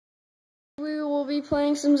we'll be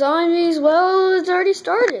playing some zombies. Well, it's already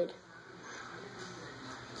started.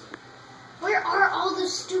 Where are all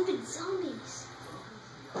those stupid zombies?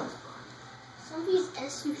 Zombies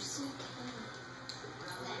S-U-C-K.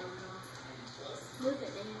 Move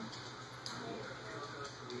it,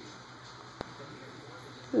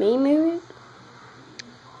 man. Me move it?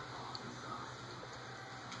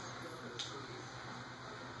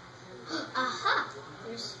 Aha!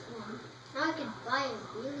 There's one. Now I can buy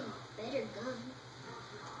a really better gun.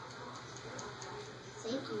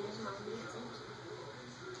 Thank you, zombie. Thank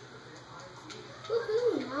you.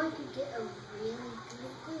 Woohoo! Now I can get a really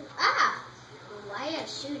good gun. Ah! Why did I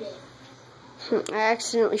shoot it? I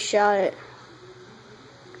accidentally shot it.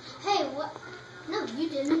 Hey, what? No, you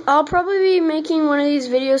didn't. I'll probably be making one of these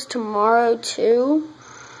videos tomorrow too.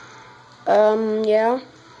 Yeah.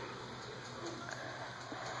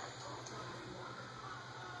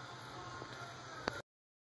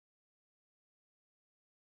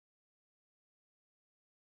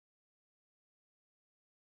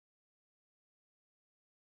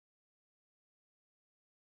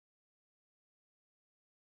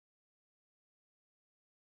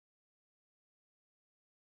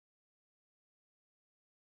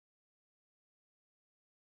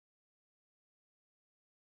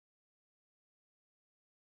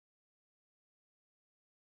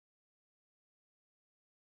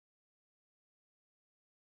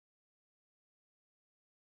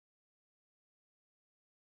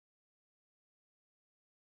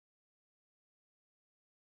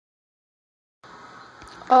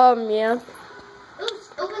 Yeah. Oops,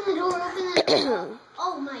 open the door, open the door.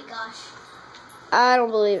 Oh my gosh. I don't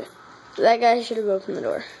believe it. That guy should have opened the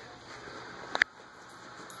door.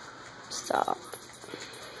 Stop.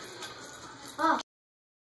 Oh.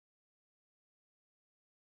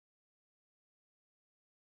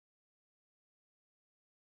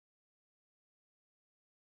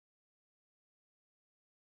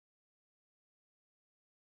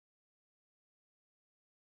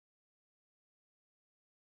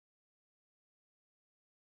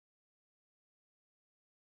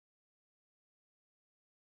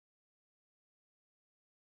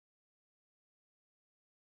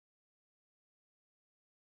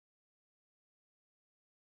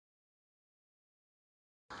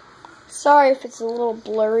 Sorry if it's a little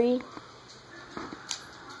blurry.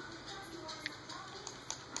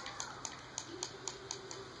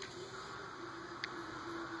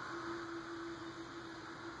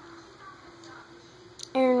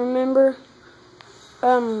 And remember,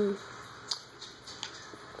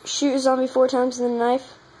 shoot a zombie 4 times with a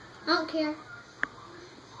knife. I don't care.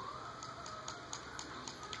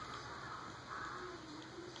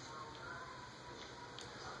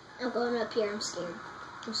 I'm going up here. I'm scared.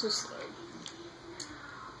 I'm so scared.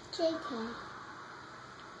 JK.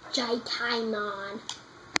 JK, man.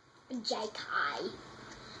 JK.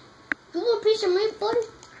 You want a piece of meat, buddy?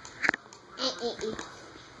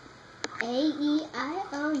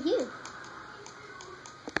 A-E-I-O-U.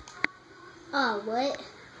 Oh, what?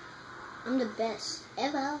 I'm the best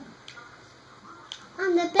ever.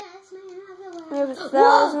 I'm the best man of the world. We have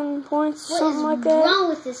 1,000 points, something like that. What is wrong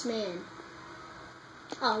with this man?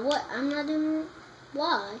 Oh, what? I'm not doing it.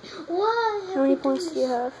 Why? Why? How many points do you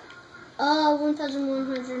have?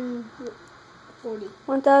 1,140.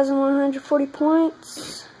 1,140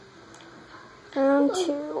 points. Round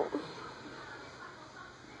 2.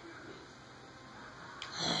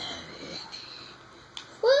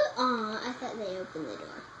 What? Aw, I thought they opened the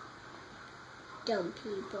door. Dumb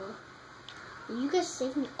people. Are you guys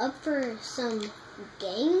saving up for some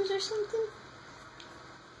games or something?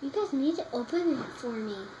 You guys need to open it for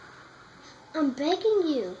me. I'm begging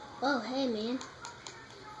you. Oh, hey, man.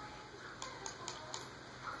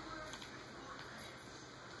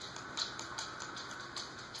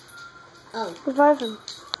 Oh. Revive him.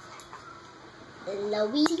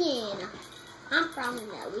 Louisiana. I'm from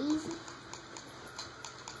Louisiana.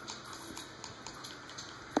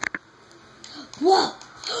 Whoa!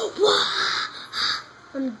 Whoa!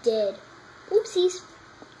 I'm dead. Oopsies.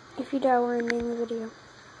 If you die, we're ending the video.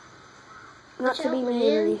 Not to be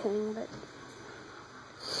mean or anything, but...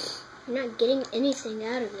 I'm not getting anything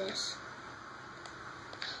out of this.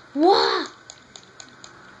 Whoa!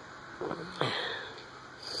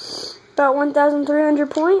 About 1,300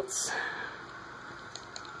 points.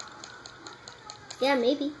 Yeah,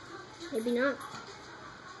 maybe. Maybe not.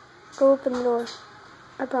 Go open the door.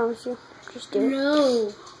 I promise you. Just do it.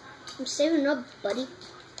 No. I'm saving up, buddy.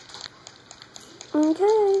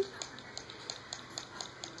 Okay.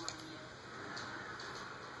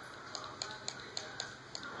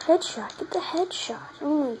 Headshot. Get the headshot.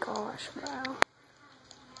 Oh my gosh, wow.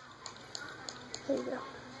 There you go.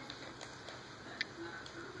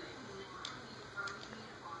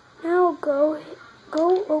 Now go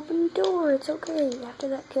open the door. It's okay. After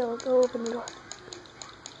that kill, go open the door.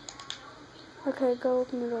 Okay, go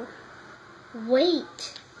open the door.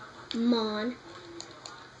 Wait, Mon.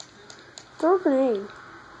 Throw a grenade.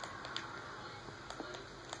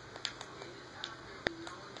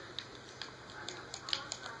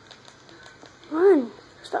 Run.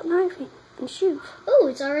 Stop knifing and shoot. Oh,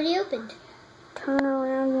 it's already opened. Turn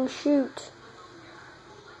around and shoot.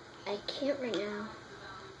 I can't right now.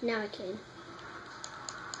 Now I can.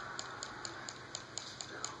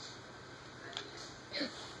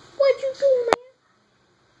 What'd you do, man?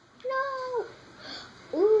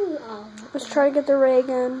 No. Ooh. Oh. Let's try to get the ray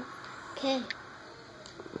gun. Okay.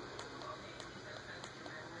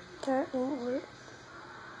 That won't work.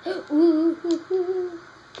 Ooh.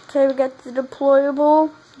 Okay, we got the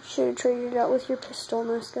deployable. Should have traded it out with your pistol.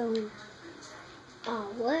 Nice going.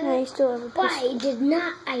 Oh, what? Now you still have a pistol.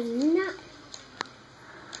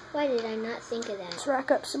 Why did I not think of that? Let's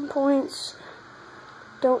rack up some points.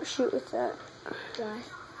 Don't shoot with that. Why?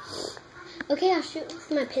 Okay, I'll shoot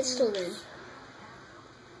with my pistol then.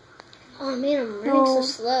 Oh man, I'm running so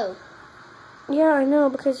slow. Yeah, I know,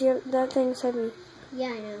 because that thing's heavy. Yeah,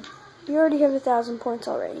 I know. You already have 1,000 points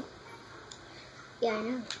already. Yeah, I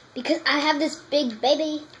know. Because I have this big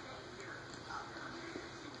baby.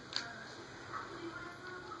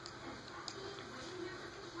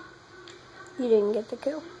 You didn't get the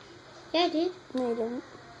kill. Yeah, I did. No, you didn't.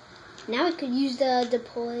 Now I could use the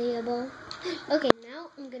deployable. Okay, now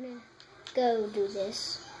I'm gonna go do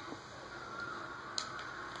this.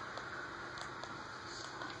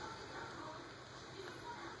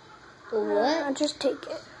 What? Just take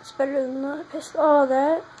it. It's better than the pistol.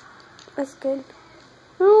 Oh, that's good.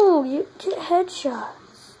 No, you get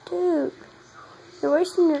headshots. Dude. You're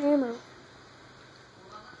wasting your ammo.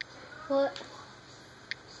 What?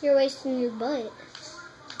 You're wasting your butt.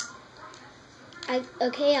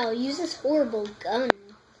 Okay, I'll use this horrible gun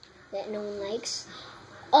that no one likes.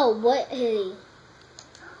 Oh, what hit he?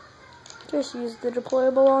 Just use the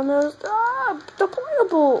deployable on those. Ah,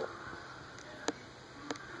 deployable.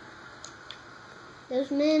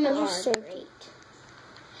 Those men are saved. great.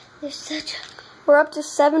 They're such a... We're up to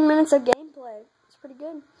 7 minutes of gameplay. It's pretty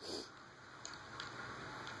good.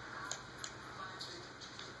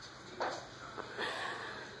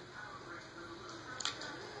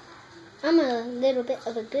 I'm a little bit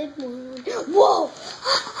of a good one. Whoa!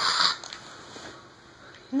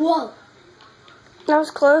 Whoa! That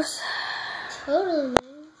was close. Totally,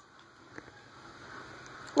 man.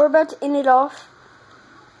 We're about to end it off.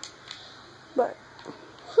 But...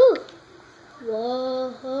 Whew!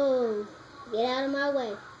 Whoa! Get out of my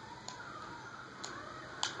way.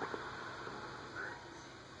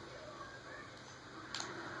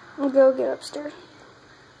 We'll go get upstairs.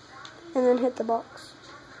 And then hit the box.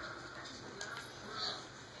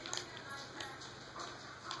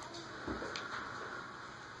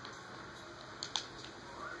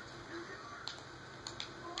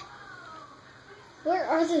 Where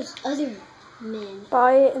are those other men?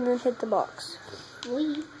 Buy it and then hit the box.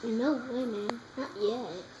 Wait, no way, man. Not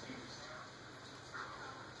yet.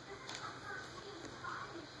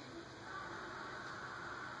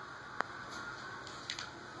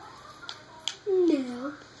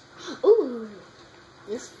 No. Ooh,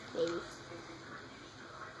 this baby.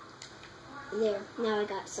 There, now I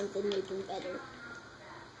got something even better.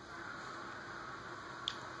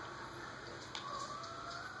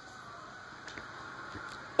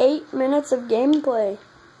 Eight minutes of gameplay.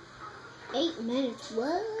 8 minutes,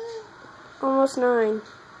 what? Almost 9.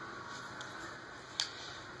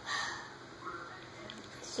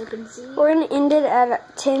 So can see. We're going to end it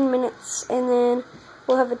at 10 minutes, and then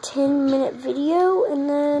we'll have a 10-minute video, and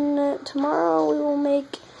then tomorrow we will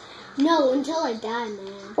make... No, until I die,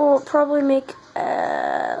 man. We'll probably make,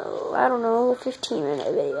 I don't know, a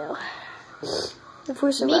 15-minute video. If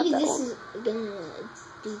we survive Maybe that this one. is gonna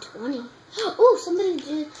be 20. Oh, somebody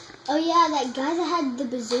did. Oh, yeah, that guy that had the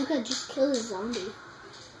bazooka just killed a zombie.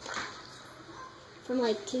 From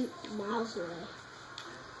like 2 miles away.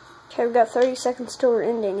 Okay, we've got 30 seconds till we're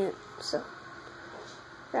ending it, so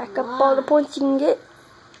rack up all the points you can get.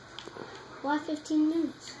 Why 15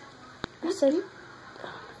 minutes? I said,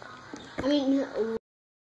 I mean,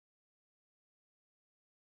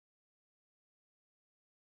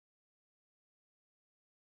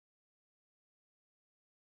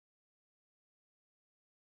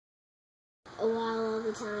 a while all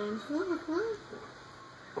the time.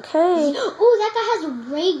 okay, Oh, that guy has a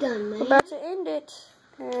ray gun, man. we're about to end it.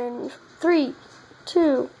 And 3,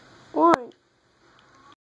 2, 1.